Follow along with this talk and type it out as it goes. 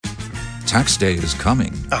Tax day is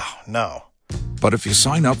coming. Oh, no. But if you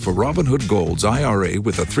sign up for Robinhood Gold's IRA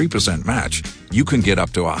with a 3% match, you can get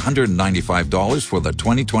up to $195 for the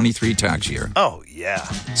 2023 tax year. Oh, yeah.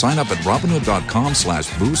 Sign up at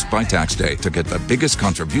Robinhood.com/boost by tax day to get the biggest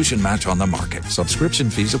contribution match on the market. Subscription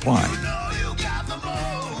fees apply.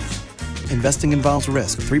 Investing involves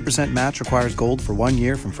risk. 3% match requires gold for 1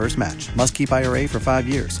 year from first match. Must keep IRA for 5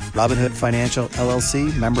 years. Robinhood Financial,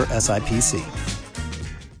 LLC, member SIPC.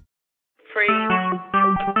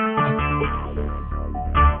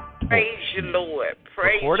 Praise you, Lord.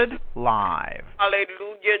 Praise Recorded you. live.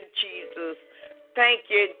 Hallelujah, Jesus. Thank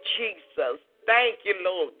you, Jesus. Thank you,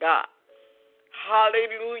 Lord God.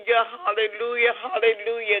 Hallelujah, hallelujah,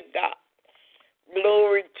 hallelujah, God.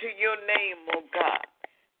 Glory to your name, oh God.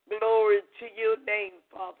 Glory to your name,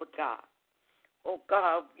 Father God. Oh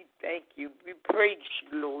God, we thank you. We praise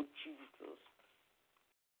you, Lord Jesus.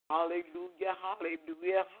 Hallelujah,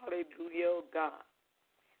 hallelujah, hallelujah, oh God.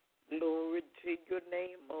 Glory to your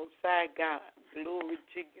name, Most High God. Glory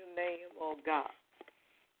to your name, oh God.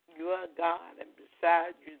 You are God, and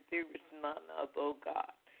besides you, there is none other, oh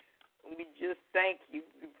God. And we just thank you.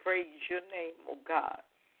 We praise your name, oh God.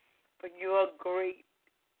 For you are great,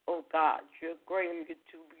 oh God. You're greatly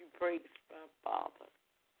to be praised, my Father.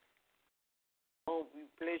 Oh, we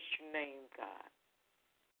bless your name, God.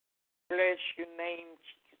 Bless your name,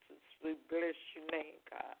 Jesus. We bless your name,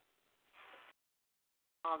 God.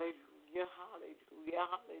 Hallelujah, hallelujah,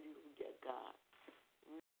 hallelujah, God.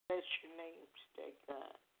 We bless your name today,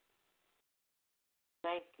 God.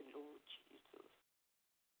 Thank you, Lord Jesus.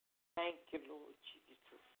 Thank you, Lord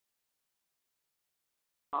Jesus.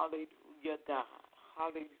 Hallelujah, God.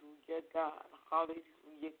 Hallelujah, God.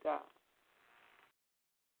 Hallelujah, God.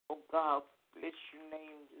 Oh, God, bless your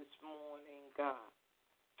name this morning, God.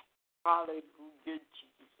 Hallelujah,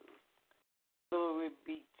 Jesus. Glory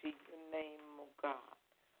be to your name, oh God.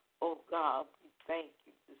 Oh, God, we thank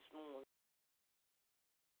you this morning.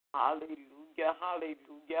 Hallelujah,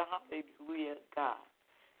 hallelujah, hallelujah, God.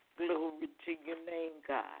 Glory to your name,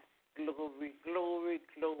 God. Glory, glory,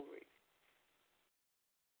 glory.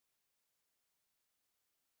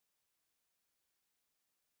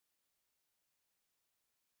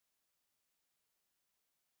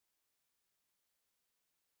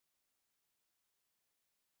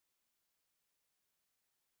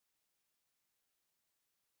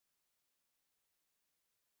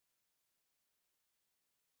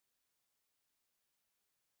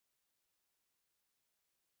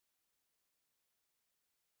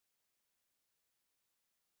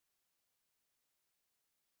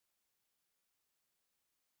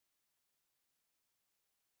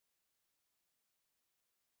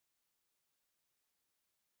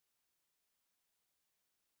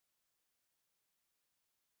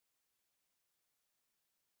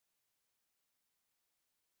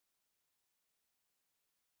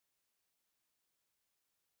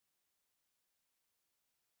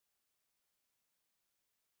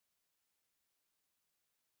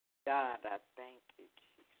 God, I thank you,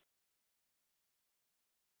 Jesus.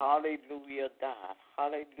 Hallelujah, God.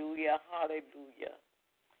 Hallelujah, hallelujah.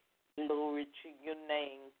 Glory to your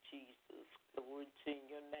name, Jesus. Glory to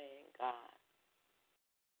your name, God.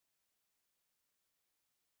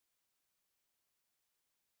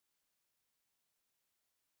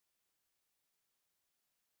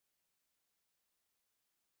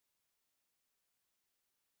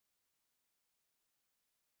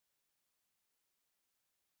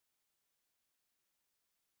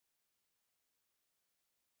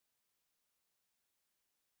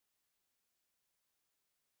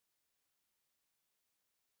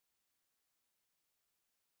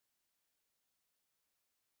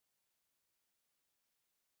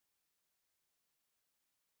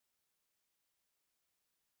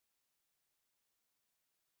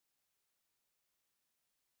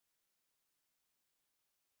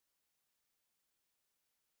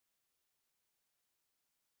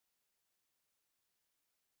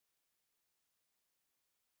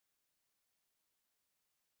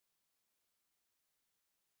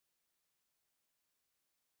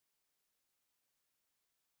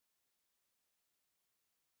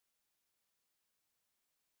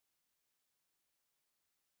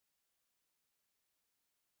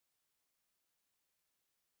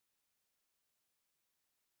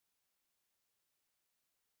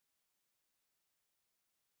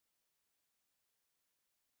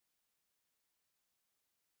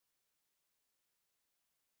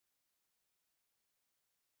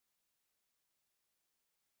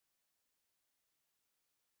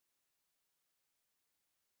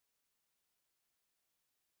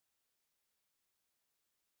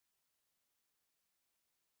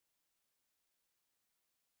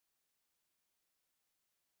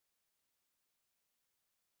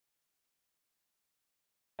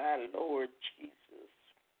 Our Lord Jesus.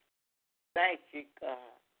 Thank you, God.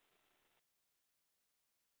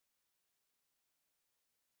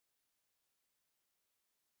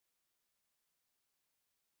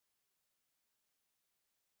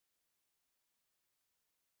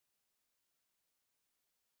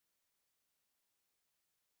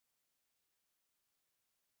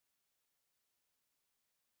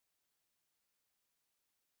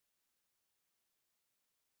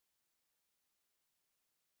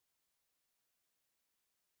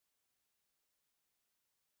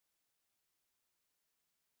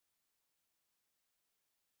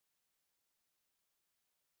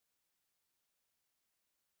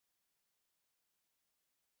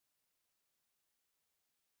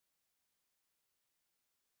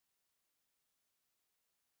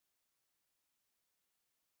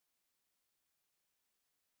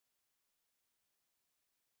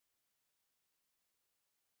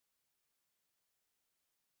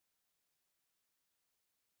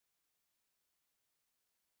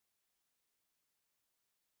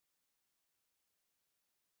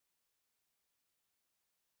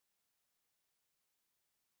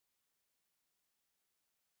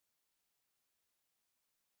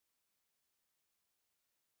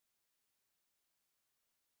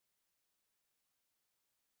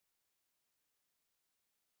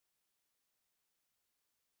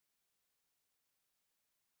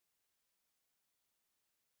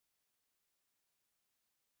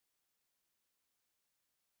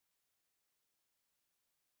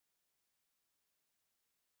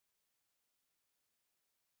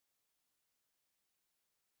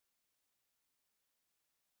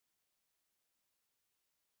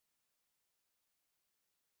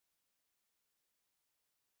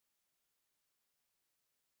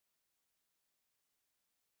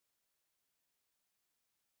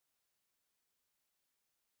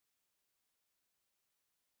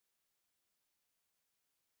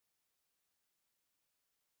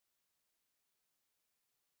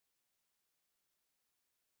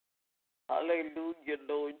 Hallelujah,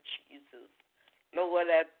 Lord Jesus. Lord,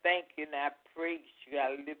 I thank you and I praise you.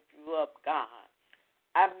 I lift you up, God.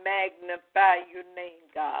 I magnify your name,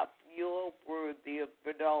 God. You're worthy of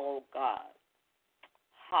it all, God.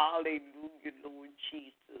 Hallelujah, Lord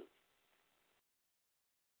Jesus.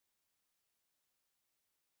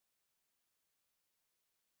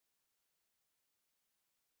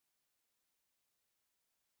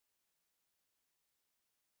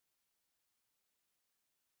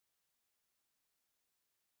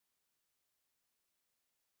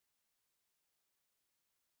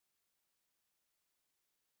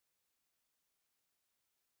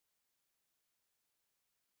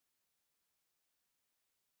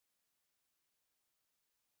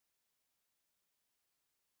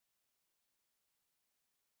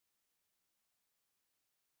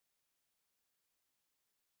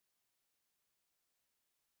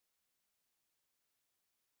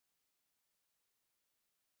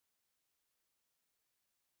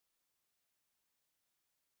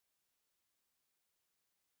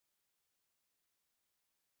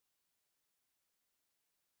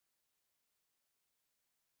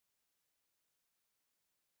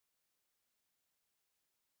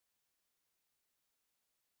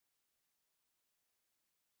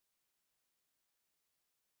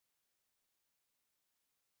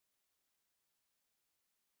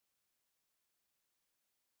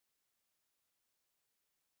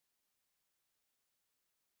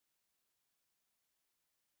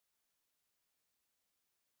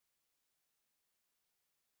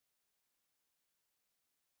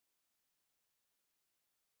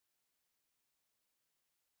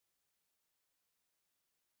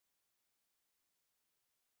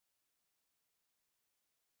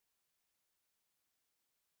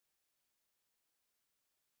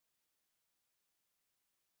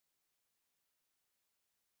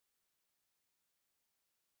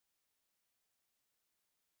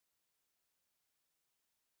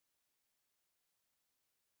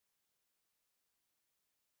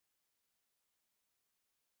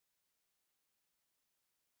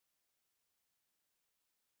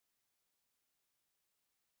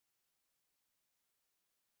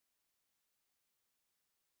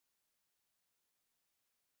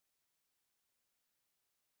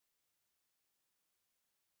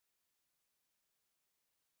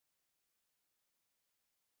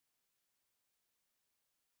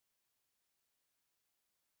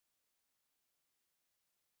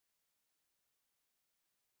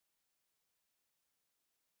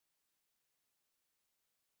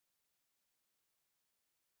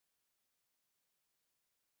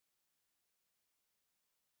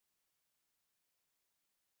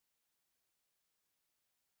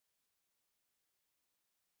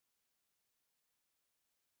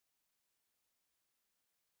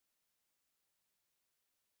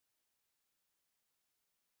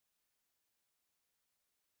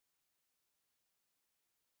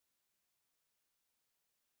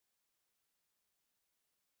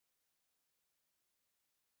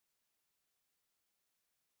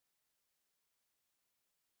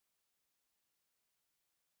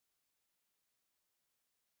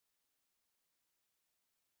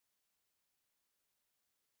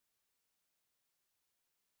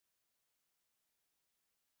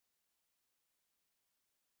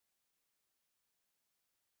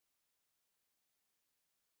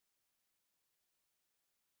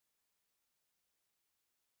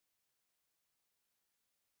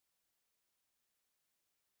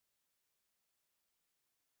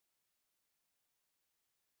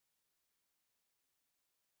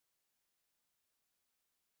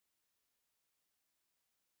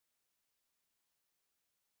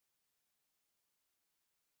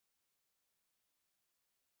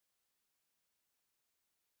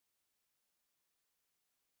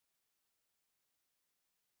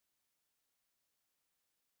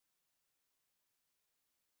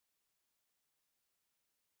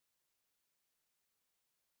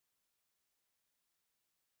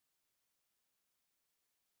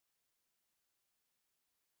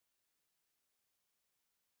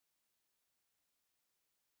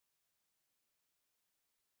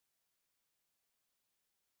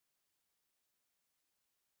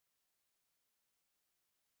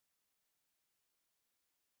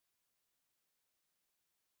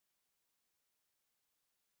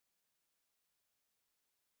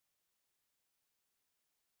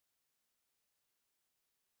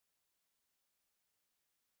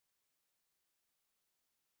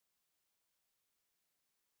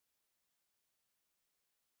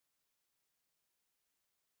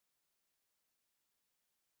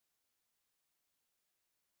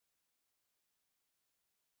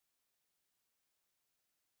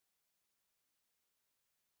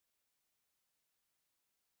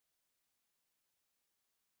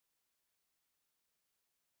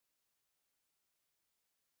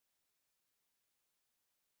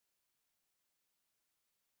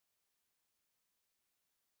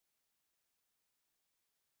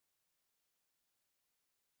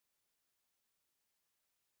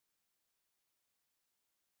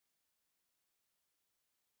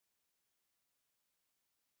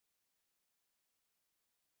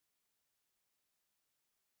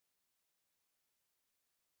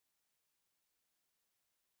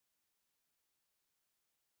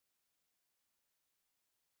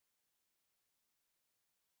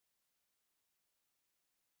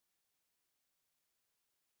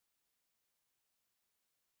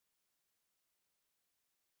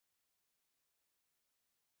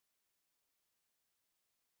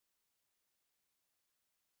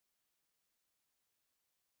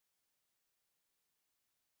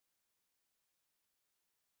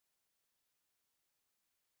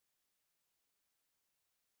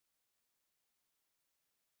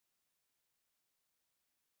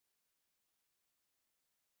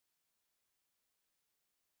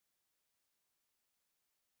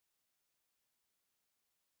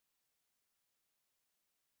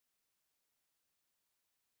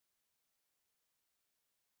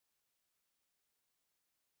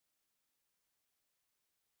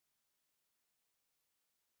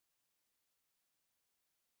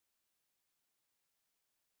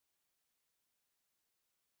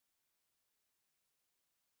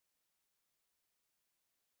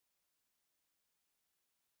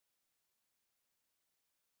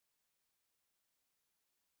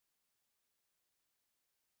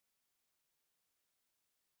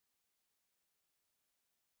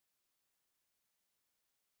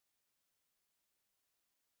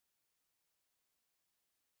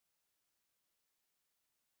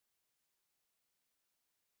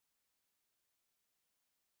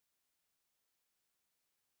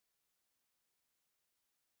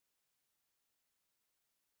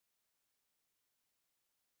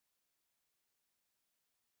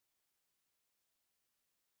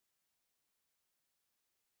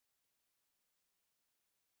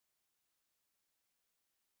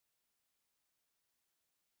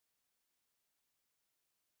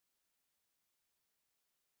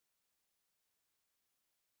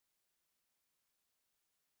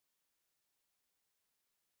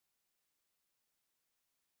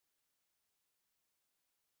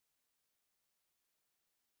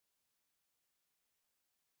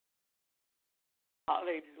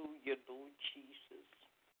 Hallelujah, Lord Jesus.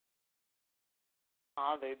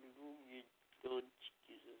 Hallelujah, Lord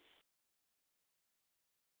Jesus.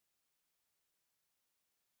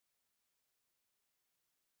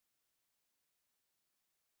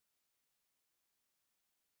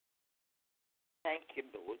 Thank you,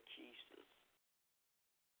 Lord Jesus.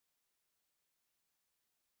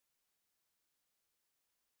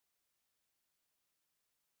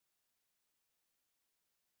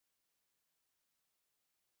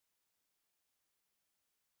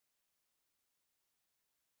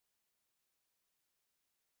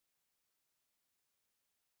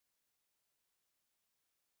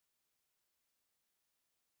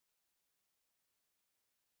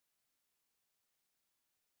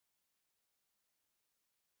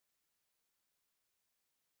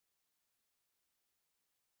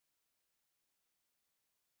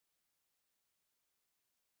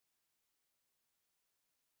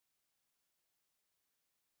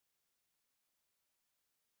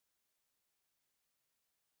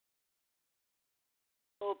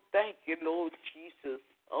 Oh, thank you, Lord Jesus.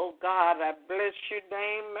 Oh, God, I bless your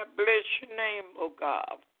name. I bless your name, oh,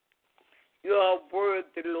 God. You are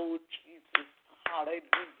worthy, Lord Jesus.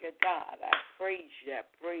 Hallelujah, God. I praise you. I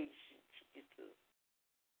praise you, Jesus.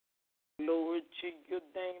 Glory to your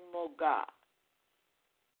name, oh, God.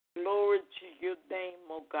 Glory to your name,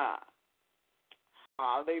 oh, God.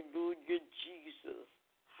 Hallelujah, Jesus.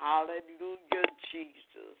 Hallelujah,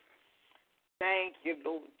 Jesus. Thank you,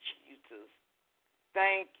 Lord Jesus.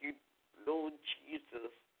 Thank you, Lord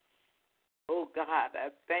Jesus. Oh, God, I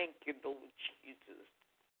thank you, Lord Jesus.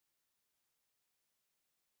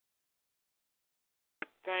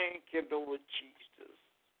 Thank you, Lord Jesus.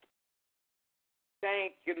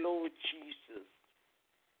 Thank you, Lord Jesus.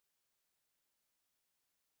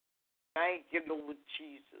 Thank you, Lord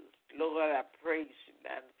Jesus. Lord, I praise you,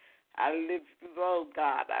 and I lift you, oh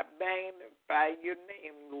God. I magnify your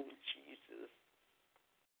name, Lord Jesus.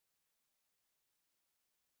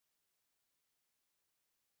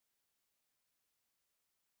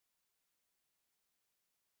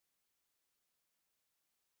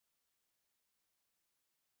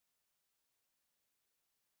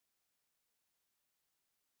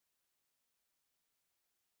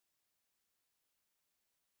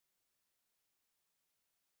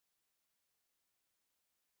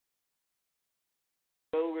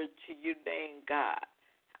 Glory to your name, God.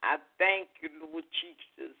 I thank you, Lord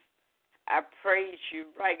Jesus. I praise you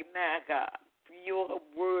right now, God. For you are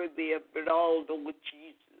worthy of it all, Lord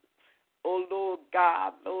Jesus. Oh, Lord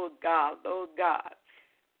God, Lord God, Lord God.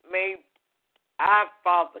 May I,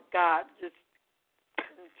 Father God, just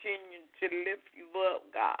continue to lift you up,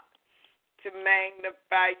 God, to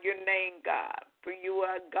magnify your name, God, for you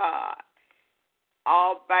are God,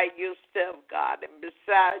 all by yourself, God, and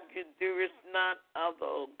beside you there is none other,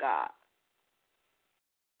 oh God.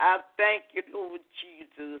 I thank you, Lord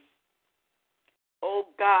Jesus. Oh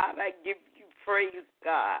God, I give you praise,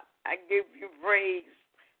 God. I give you praise.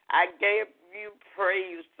 I give you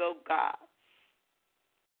praise, oh God.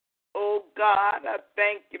 Oh God, I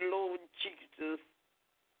thank you, Lord Jesus.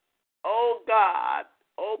 Oh God,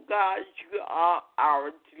 you are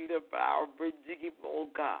our deliverer, our redeemer, oh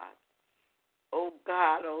God. Oh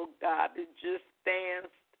God, it just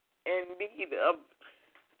stands in need of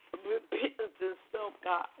repentance, oh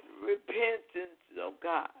God. Repentance, oh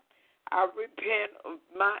God. I repent of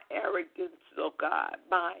my arrogance, oh God,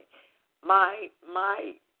 my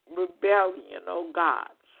rebellion, oh God.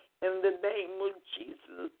 In the name of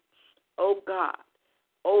Jesus, oh God.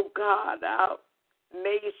 Oh God, our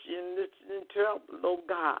nation is in trouble, oh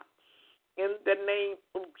God. In the name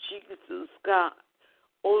of Jesus, God.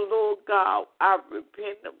 Oh Lord God, I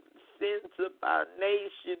repent of the sins of our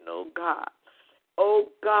nation, oh God. Oh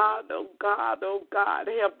God, oh God, oh God,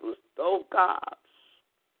 help us, oh God.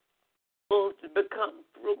 For to become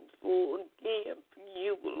fruitful again for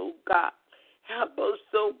you, oh God. Help us,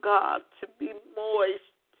 oh God, to be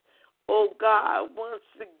moist, oh God, once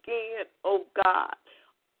again, oh God.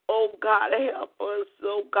 Oh God, help us,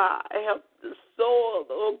 oh God. Help the soil,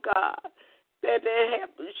 oh God, that it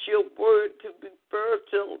helps your word to be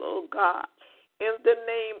fertile, oh God. In the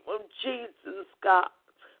name of Jesus, God.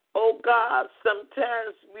 Oh God,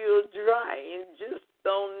 sometimes we're dry and just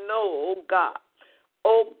don't know, oh God.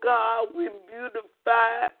 Oh God, we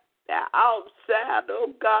beautify the outside,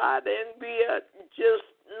 oh God, and we are just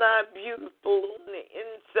not beautiful on the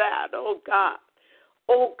inside, oh God.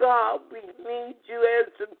 Oh God, we need you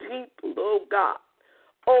as a people, oh God.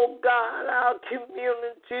 Oh God, our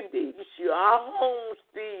community needs you. Our homes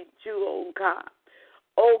need you, oh God.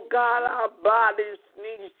 Oh God, our bodies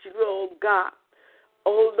need you, oh God.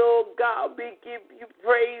 Oh, Lord God, we give you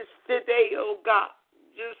praise today, oh God.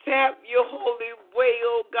 Just have your holy way,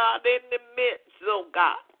 oh God, in the midst, oh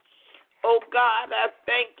God. Oh God, I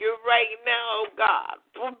thank you right now, oh God,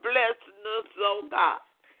 for blessing us, oh God.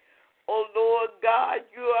 Oh Lord God,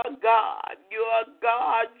 you are God, you are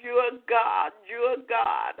God, you are God, you are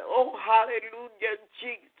God. Oh hallelujah,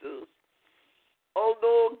 Jesus. Oh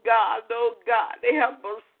Lord God, help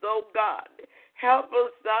us, oh God. Help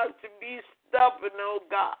us not to be stubborn, oh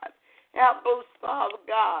God. Help us, Father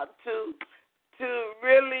God, to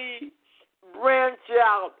really branch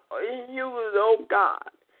out in you, oh God.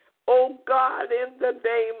 Oh God, in the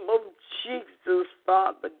name of Jesus,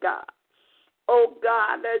 Father God. Oh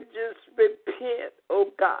God, I just repent,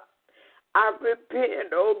 oh God. I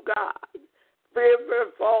repent, oh God, for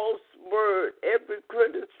every false word, every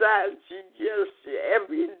criticized suggestion,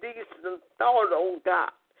 every indecent thought, oh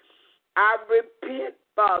God. I repent,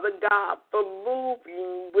 Father God, for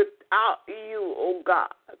moving without you, oh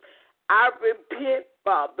God. I repent,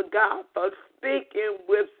 Father God, for speaking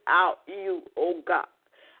without you, oh God.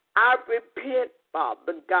 I repent,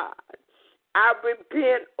 Father God. I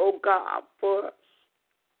repent, oh God, for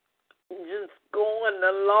just going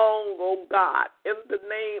along, oh God, in the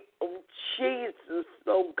name of Jesus,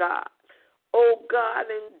 oh God. Oh God,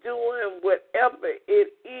 and doing whatever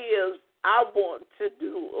it is I want to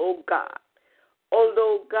do, oh God. Oh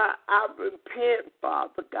Lord God, I repent,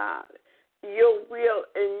 Father God. Your will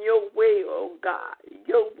and your way, oh God.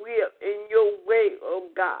 Your will and your way, oh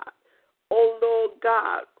God. Oh Lord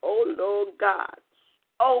God, oh Lord God.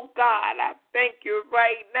 Oh God, I thank you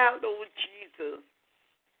right now, Lord Jesus.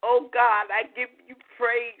 Oh God, I give you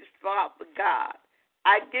praise, Father God.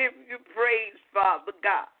 I give you praise, Father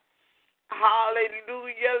God.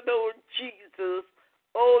 Hallelujah, Lord Jesus.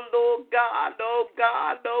 Oh Lord God, oh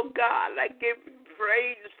God, oh God, I give you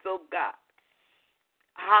praise, oh God.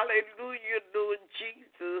 Hallelujah, Lord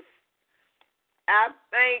Jesus. I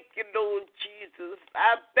thank you, Lord Jesus.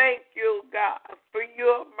 I thank you, God, for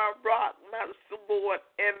you're my rock, my sword,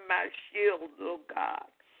 and my shield, oh God.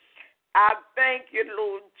 I thank you,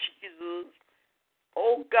 Lord Jesus.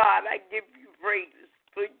 Oh God, I give you praise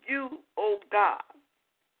for you, oh God,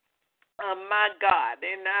 my God,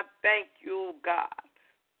 and I thank you, oh God.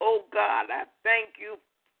 Oh God, I thank you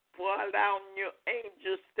for allowing your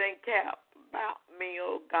angels to encamp about me,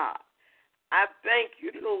 oh God. I thank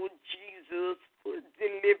you, Lord Jesus, for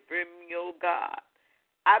delivering me, oh God.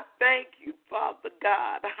 I thank you, Father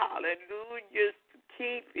God, hallelujah, for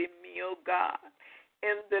keeping me, oh God,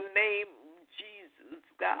 in the name of Jesus,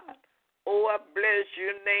 God. Oh, I bless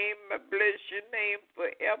your name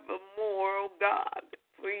forevermore, oh God.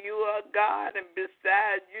 For you are God, and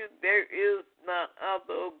beside you there is none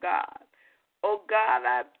other, oh God. Oh God,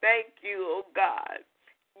 I thank you, oh God.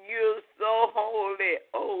 You're so holy,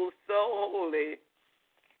 oh, so holy.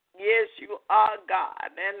 Yes, you are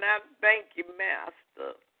God, and I thank you,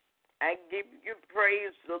 Master. I give you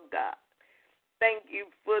praise, oh God. Thank you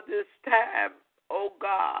for this time, oh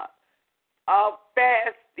God, of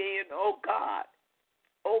fasting, oh God.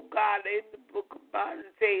 Oh God, in the book of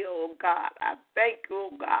Isaiah, oh God, I thank you,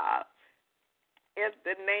 oh God. In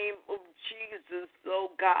the name of Jesus,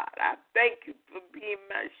 oh God, I thank you for being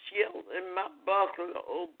my shield and my buckler,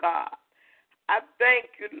 oh God. I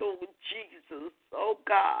thank you, Lord Jesus, oh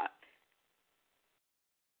God,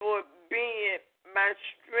 for being my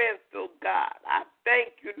strength, oh God. I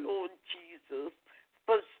thank you, Lord Jesus,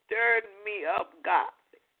 for stirring me up, God,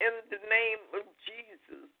 in the name of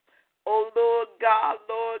Jesus. Oh Lord God,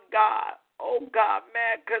 oh God,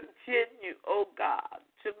 may I continue, oh God,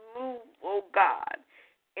 to move, oh God,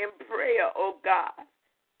 in prayer, oh God.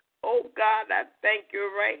 Oh God, I thank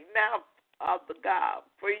you right now, Father God,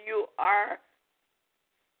 for you are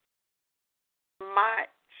my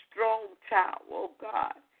strong tower, oh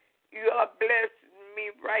God. You are blessing me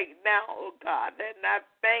right now, oh God, and I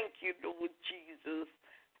thank you, Lord Jesus.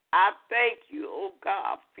 I thank you, oh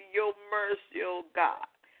God, for your mercy, oh God.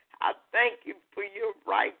 I thank you for your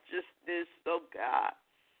righteousness, oh God.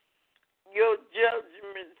 Your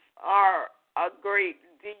judgments are a great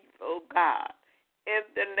deep, oh God, in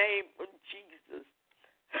the name of Jesus.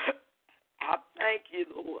 I thank you,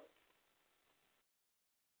 Lord.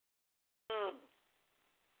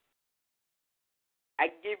 I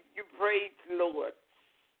give you praise, Lord.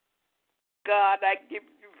 God, I give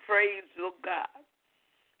you praise, oh God.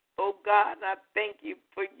 Oh God, I thank you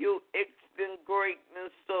for your excellent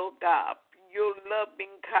greatness, oh God, for your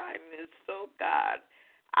loving kindness, oh God.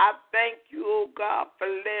 I thank you, oh God, for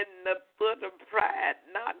letting the foot of pride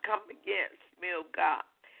not come against me, oh God.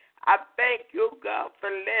 I thank you, oh God, for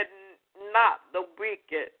letting not the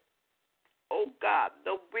wicked oh God.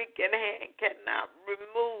 The wicked hand cannot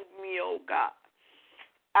remove me, oh God.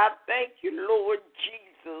 I thank you, Lord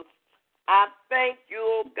Jesus. I thank you,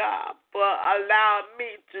 oh God, for allowing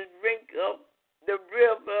me to drink of the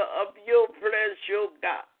river of your flesh, oh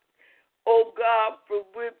God. Oh God, for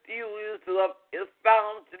with you is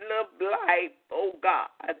fountain of life, oh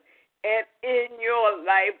God. And in your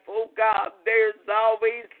life, oh God, there's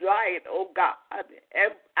always light, oh God.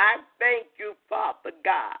 And I thank you, Father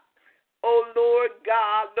God. Oh Lord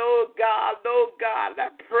God, Lord God, Lord God, I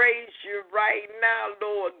praise you right now,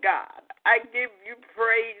 Lord God. I give you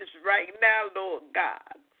praise right now, Lord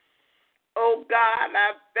God. Oh God,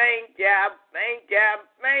 I thank you, I thank you, I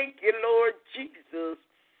thank you, Lord Jesus.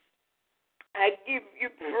 I give you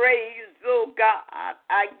praise, oh God.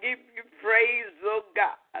 I give you praise, oh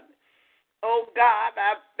God. Oh God,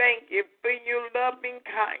 I thank you for your loving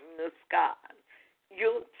kindness, God.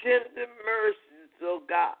 Your tender mercies, oh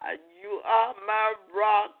God. You are my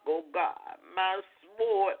rock, oh God, my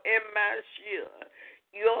sword and my shield.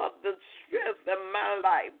 You're the strength of my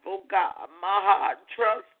life, oh God. My heart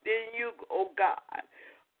trusts in you, oh God.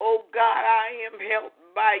 Oh God, I am helped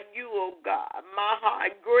by you, oh God. My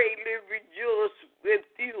heart greatly rejoices with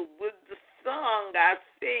you. With the song I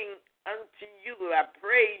sing unto you, I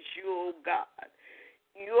praise you, oh God.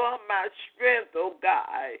 You are my strength, oh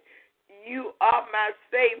God. You are my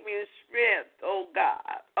saving strength, oh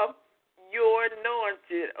God, of your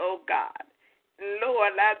anointed, oh God.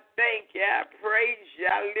 Lord, I thank you, I praise you,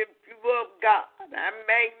 I lift you up, God. I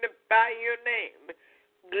magnify your name.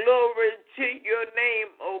 Glory to your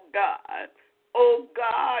name, oh God. Oh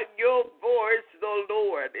God, your voice, oh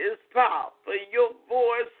Lord, is powerful. Your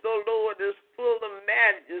voice, oh Lord, is full of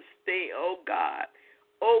majesty, oh God.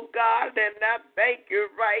 Oh God, and I thank you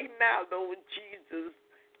right now, Lord Jesus.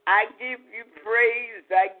 I give you praise,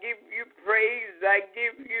 I give you praise, I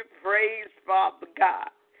give you praise, Father God.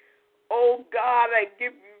 Oh God, I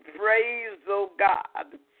give you praise, oh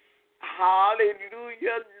God.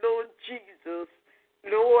 Hallelujah, Lord Jesus.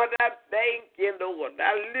 Lord, I thank you, Lord.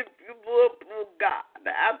 I lift you up, oh God.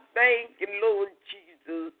 I thank you, Lord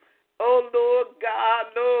Jesus. Oh, Lord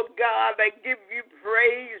God, I give you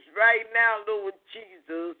praise right now, Lord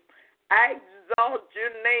Jesus. I exalt your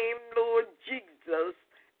name, Lord Jesus.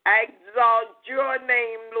 I exalt your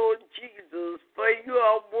name, Lord Jesus, for you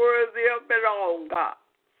are worthy of it all, God.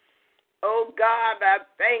 Oh, God, I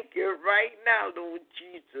thank you right now, Lord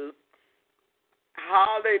Jesus.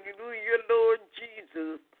 Hallelujah, Lord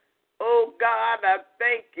Jesus. Oh, God, I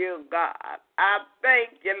thank you, God. I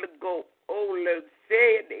thank you, Lord. Oh, let's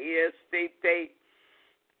say it, yes, they take.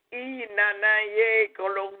 Inanaye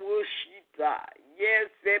kolomushita. Yes,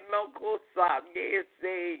 mokosa. Yes,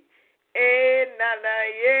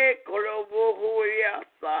 nanaye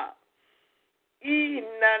kolomuhuyasa.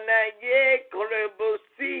 Inanaye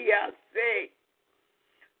kolomusia say.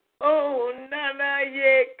 Oh,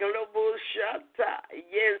 nanaye kolomushata.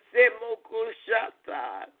 Yes,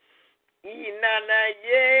 mokoshata.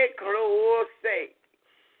 Inanaye kolomuse.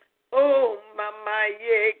 Oh, mama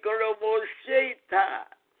ye kolomushita.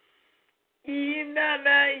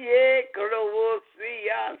 Inanaye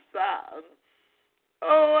kolomosiasa.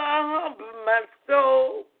 Oh, I humble my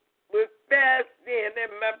soul with fasting,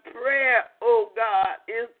 and my prayer, oh God,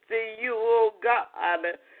 is to you, oh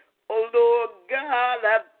God. Oh Lord God,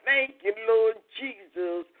 I thank you, Lord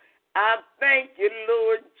Jesus. I thank you,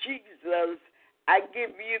 Lord Jesus. I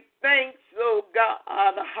give you thanks, oh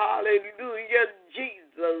God. Hallelujah,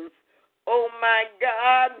 Jesus. Oh my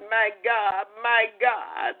God, my God, my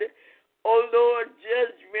God. Oh Lord,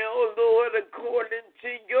 judge me, oh Lord, according to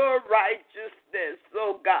your righteousness,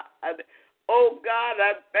 oh God. Oh God,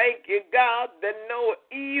 I thank you, God, that no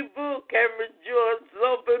evil can rejoice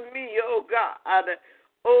over me, oh God.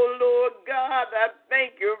 Oh Lord God, I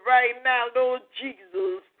thank you right now, Lord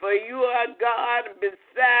Jesus, for you are God, and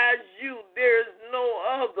besides you there is no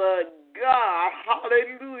other God.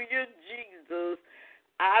 Hallelujah, Jesus.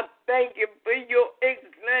 I thank you for your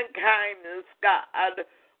excellent kindness, God.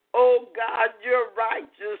 Oh God, your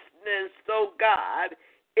righteousness, oh God,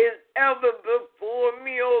 is ever before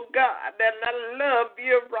me, oh God, and I love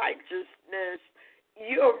your righteousness.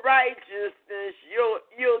 Your righteousness,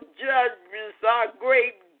 your judgments are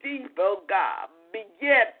great deep, oh God.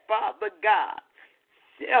 Beget, Father God.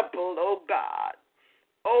 Simple, oh God.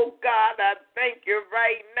 Oh God, I thank you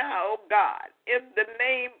right now, oh God, in the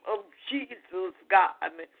name of Jesus, God.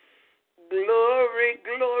 Glory,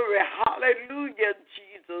 glory, hallelujah,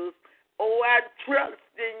 Jesus. Oh, I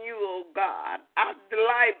trust in you, oh God. I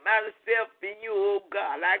delight myself in you, oh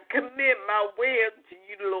God. I commit my will to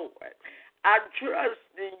you, Lord. I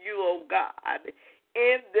trust in you, oh God.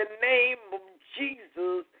 In the name of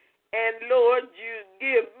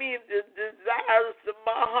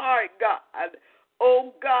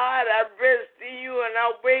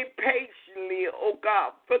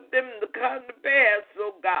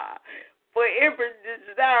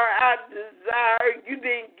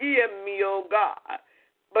hear me, oh God.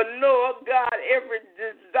 But, Lord God, every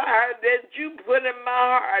desire that you put in my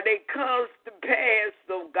heart, it comes to pass,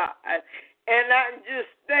 oh God. And I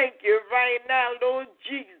just thank you right now, Lord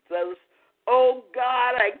Jesus. Oh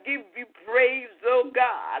God, I give you praise, oh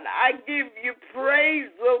God. I give you praise,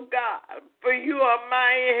 oh God, for you are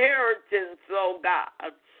my inheritance, oh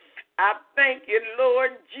God. I thank you,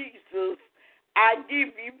 Lord Jesus. I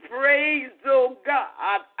give you praise, oh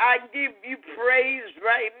God. I give you praise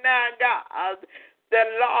right now, God. The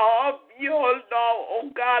law of your law, oh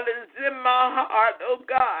God, is in my heart, oh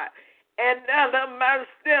God. And none of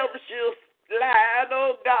myself shall slide,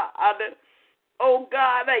 oh God. Oh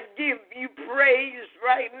God, I give you praise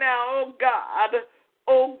right now, oh God.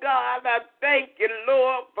 Oh God, I thank you,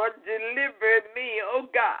 Lord, for delivering me, oh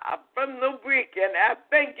God, from the wicked. I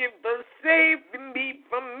thank you for saving me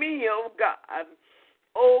from me, oh God.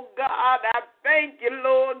 Oh God, I thank you,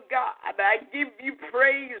 Lord God. I give you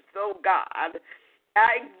praise, oh God.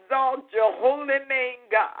 I exalt your holy name,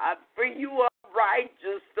 God, for you are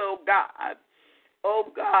righteous, oh God. Oh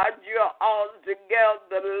God, you're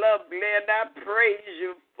altogether lovely, and I praise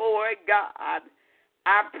you for it, God.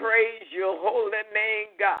 I praise your holy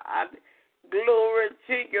name, God. Glory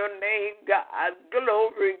to your name, God.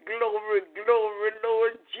 Glory, glory, glory,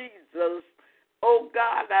 Lord Jesus. Oh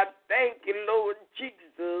God, I thank you, Lord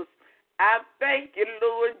Jesus. I thank you,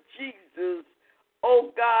 Lord Jesus.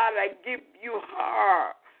 Oh God, I give you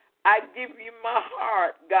heart. I give you my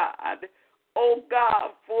heart, God. Oh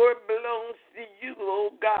God, for it belongs to you, oh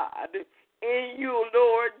God. In you,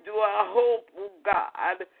 Lord, do I hope, oh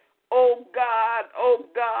God. Oh God, oh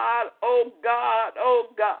God, oh God, oh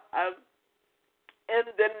God. In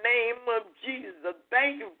the name of Jesus,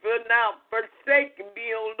 thank you for not forsaking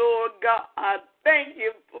me, oh Lord God. Thank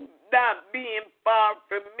you for not being far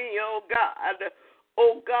from me, oh God.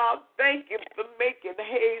 Oh God, thank you for making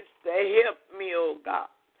haste to help me, oh God.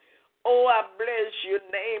 Oh, I bless your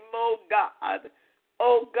name, oh God.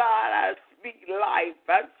 Oh God, I speak life.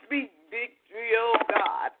 I speak victory, oh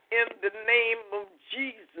God, in the name of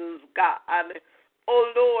Jesus, God.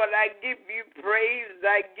 Oh Lord, I give you praise.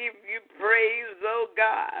 I give you praise, oh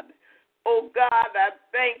God. Oh God, I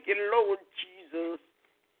thank you, Lord Jesus.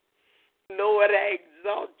 Lord, I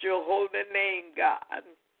exalt your holy name, God.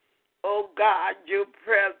 Oh God, your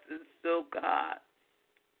presence, oh God.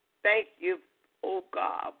 Thank you, oh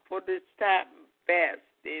God, for this time of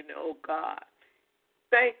fasting, oh God.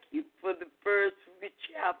 Thank you for the first few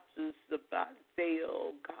chapters of Isaiah,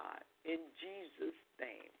 oh God. In Jesus'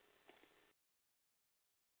 name.